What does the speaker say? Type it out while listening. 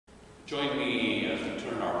Join me as we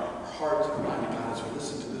turn our hearts and mind to God as we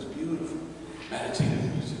listen to this beautiful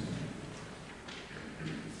meditative music.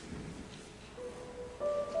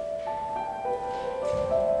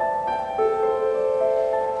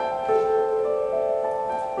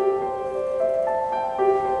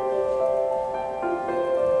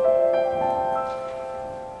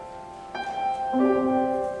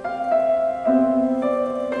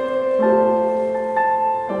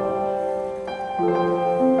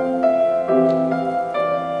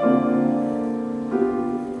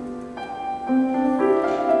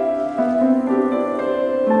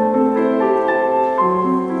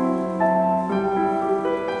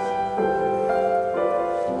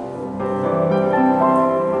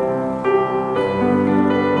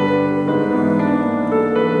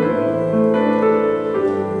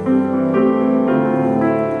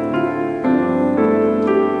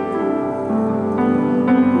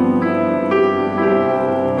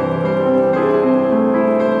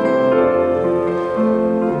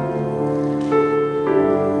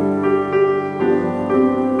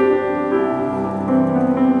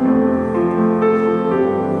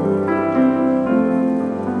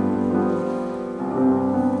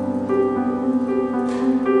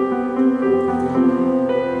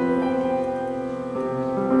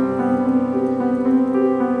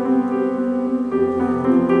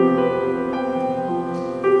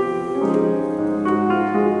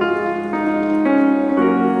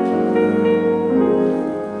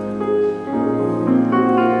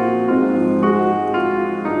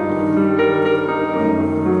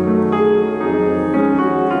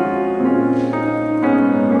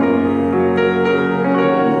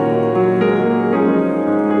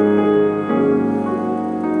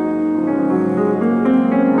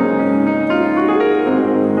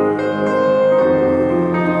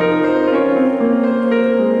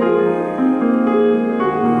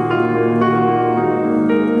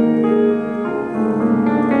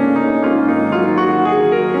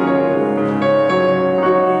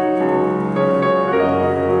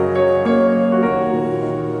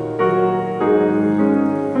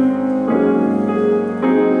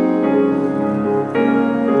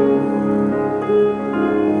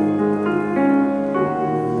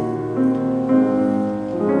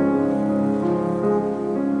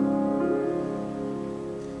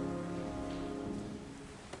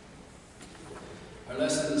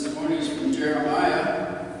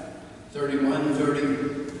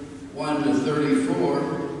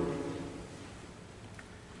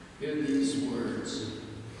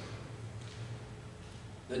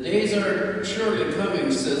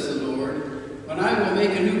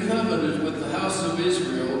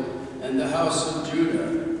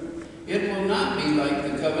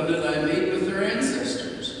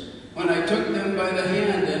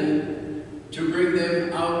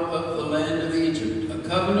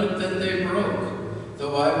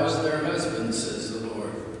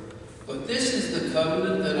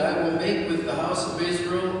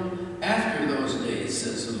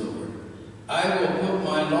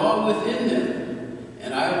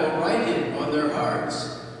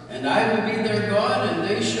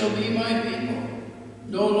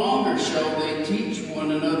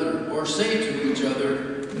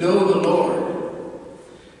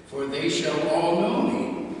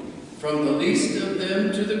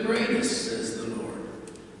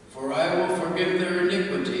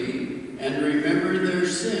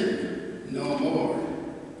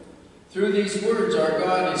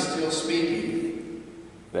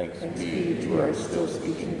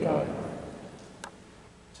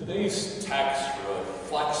 Today's text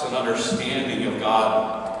reflects an understanding of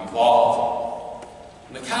God evolved.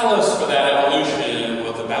 And the catalyst for that evolution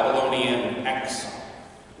was the Babylonian exile.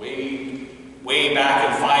 Way back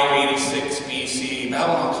in 586 BC,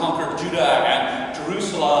 Babylon conquered Judah and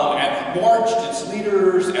Jerusalem and marched its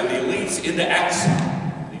leaders and the elites into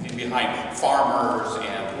exile, leaving behind farmers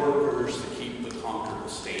and workers to keep the conquered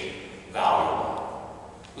state valuable.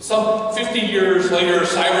 Some 50 years later,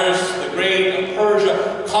 Cyrus the Great of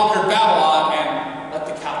Persia conquered Babylon and let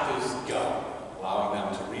the captives go, allowing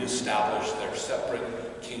them to reestablish their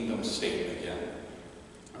separate kingdom state again.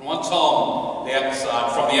 And once home, from the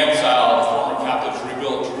exile, the former captives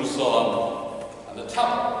rebuilt Jerusalem and the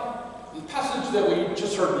temple. The passage that we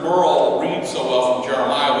just heard Mearle read so well from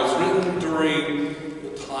Jeremiah was written during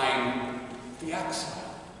the time of the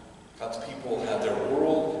exile. God's people had their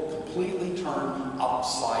world completely turned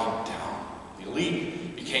upside down. The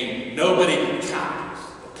elite became nobody captives.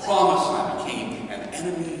 The promised land became an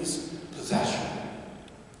enemy's possession.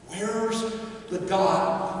 Where's the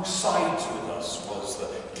God who sides with us was the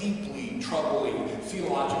deeply troubling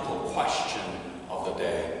theological question of the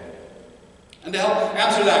day. And to help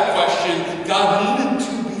answer that question, God needed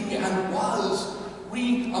to be and was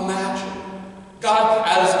reimagined. God,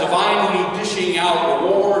 as divinely dishing out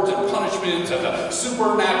rewards and punishments as a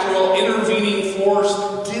supernatural intervening force,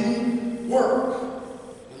 didn't work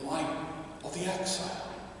in light of the exile.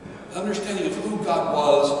 The understanding of who God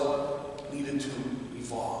was needed to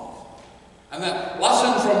evolve. And that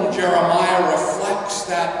lesson from Jeremiah reflects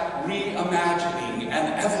that reimagining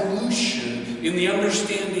and evolution in the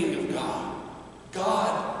understanding of God.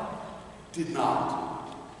 God did not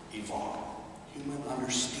evolve. Human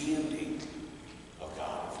understanding of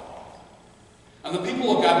God evolved. And the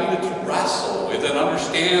people of God needed to wrestle with and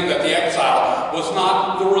understand that the exile was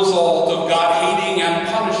not the result of God hating and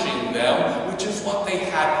punishing them, which is what they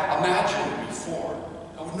had imagined before.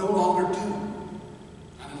 That would no longer do.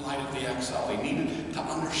 And in light of the exile, they needed to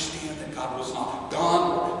understand that God was not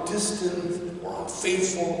gone or distant or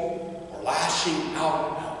unfaithful or lashing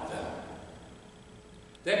out at them.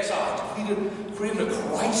 The exile created a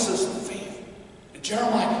crisis of faith.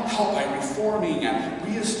 Jeremiah helped by reforming and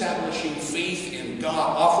reestablishing faith in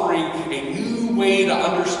God, offering a new way to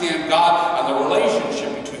understand God and the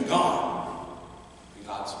relationship between God and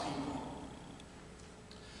God's people.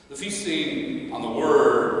 The Feasting on the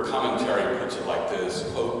Word commentary puts it like this,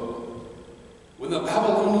 quote, "When the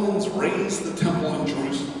Babylonians razed the temple in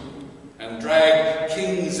Jerusalem and dragged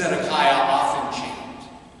King Zedekiah off in chains,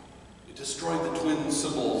 it destroyed the twin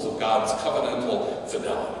symbols of God's covenantal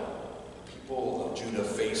fidelity. Of Judah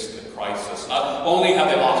faced the crisis. Not only had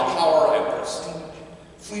they lost power and prestige,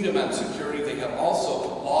 freedom and security, they had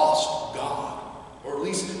also lost God, or at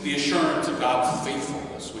least the assurance of God's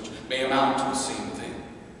faithfulness, which may amount to the same thing.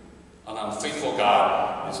 An unfaithful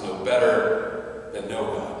God is no better than no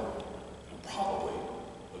God, and probably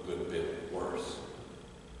a good bit worse.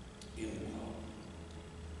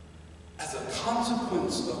 As a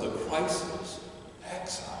consequence of the crisis,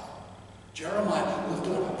 exile, Jeremiah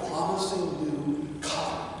lifted up a promising new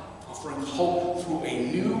covenant, offering hope through a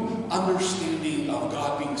new understanding of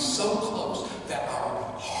God being so close that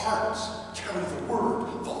our hearts carry the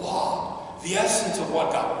word, the law, the essence of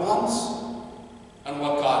what God wants and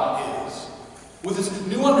what God is. With this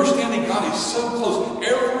new understanding, God is so close.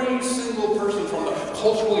 Every single person, from the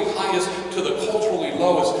culturally highest to the culturally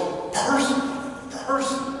lowest,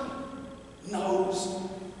 person knows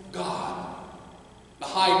God. The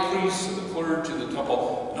high priests and the clergy in the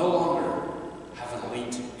temple no longer have an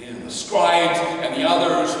elite in. The scribes and the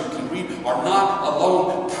others who can read are not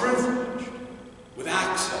alone privileged with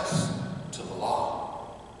access to the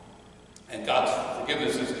law. And God's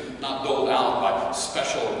forgiveness is not doled out by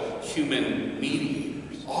special human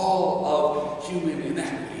mediators. All of human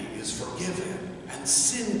inequity is forgiven, and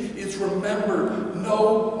sin is remembered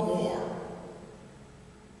no more.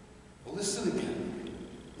 Well, listen again.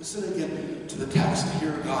 Listen again to the text to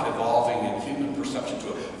hear God evolving in human perception to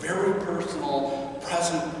a very personal,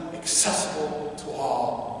 present, accessible to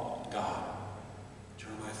all God.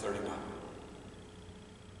 Jeremiah 31.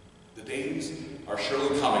 The days are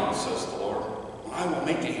surely coming, says the Lord, when I will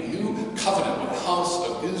make a new covenant with the house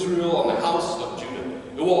of Israel and the house of Judah.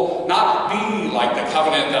 It will not be like the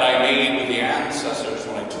covenant that I made with the ancestors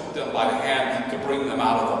when I took them by the hand to bring them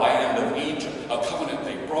out of the land of Egypt, a covenant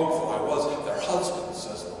they broke, for I was their husband,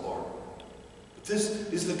 says the Lord. But this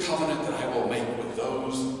is the covenant that I will make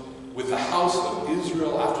with the house of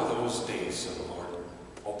Israel after those days, says the Lord.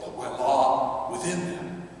 I'll put my law within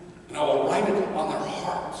them, and I will write it on their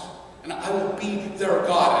hearts. And I will be their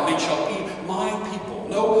God, and they shall be my people.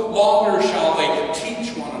 No longer shall they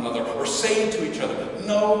teach one another or say to each other,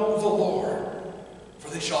 know the Lord, for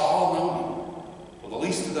they shall all know me. From the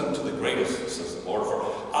least of them to the greatest, says the Lord, for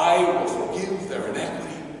I will forgive their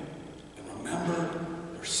iniquity and remember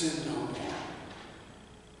their sin no more.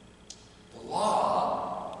 The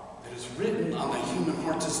law that is written on the human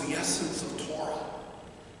hearts is the essence of Torah,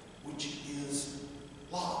 which is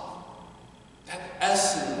love. That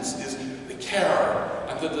essence is the care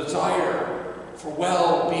and the desire for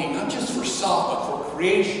well-being, not just for self, but for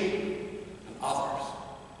creation and others.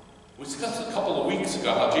 We discussed a couple of weeks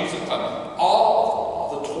ago how Jesus taught all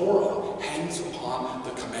of the law, the Torah, hangs upon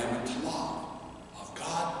the commandment to love. Love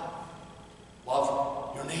God,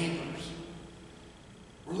 love your neighbors.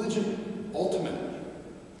 Religion, ultimately,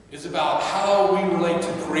 is about how we relate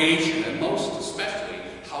to creation, and most especially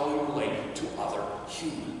how we relate to other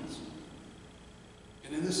humans.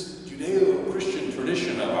 And in this Judeo-Christian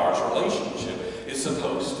tradition of ours, relationship is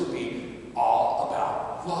supposed to be all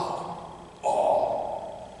about love,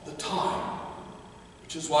 all the time.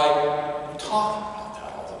 Which is why we talk about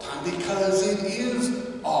that all the time, because it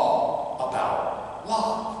is all about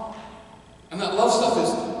love. And that love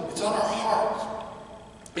stuff it's on our hearts.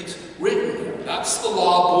 That's the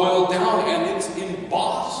law boiled down, and it's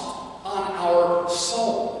embossed on our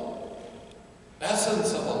soul. The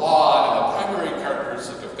essence of the law and the primary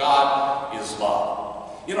characteristic of God is love.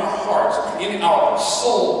 In our hearts, in our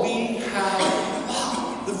soul, we have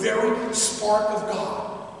love, the very spark of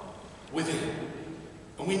God within.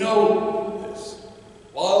 And we know this.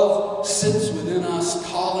 Love sits within us,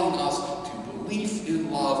 calling us to belief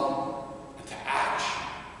in love and to action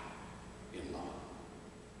in love.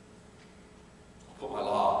 I'll put my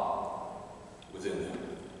law within them,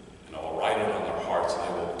 and I will write it on their hearts, and I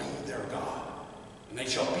will be their God, and they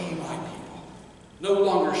shall be my people. No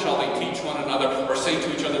longer shall they teach one another or say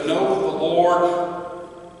to each other, know the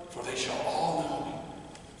Lord, for they shall all know me,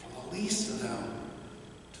 from the least of them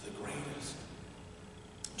to the greatest.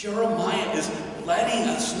 Jeremiah is letting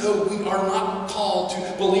us know we are not called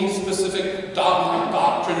to believe specific dogmatic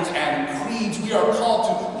doctrines and creeds. We are called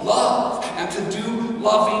to love and to do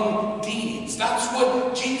loving deeds. That's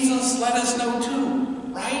what Jesus let us know too,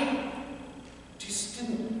 right? Jesus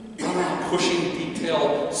didn't run around pushing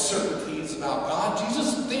detailed certainties about God.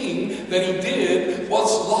 Jesus' thing that he did was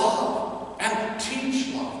love and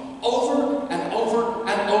teach love over and over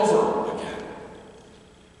and over again.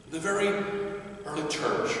 The very early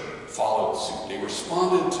church followed suit. They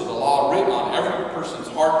responded to the law written on every person's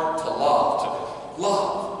heart to love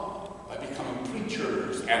by becoming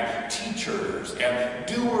preachers and teachers and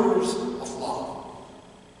doers of love.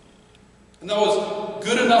 And that was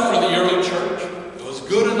good enough for the early church. It was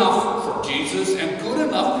good enough for Jesus and good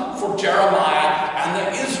enough for Jeremiah and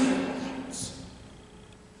the Israelites.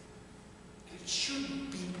 And it should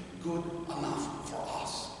be good enough for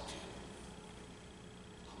us.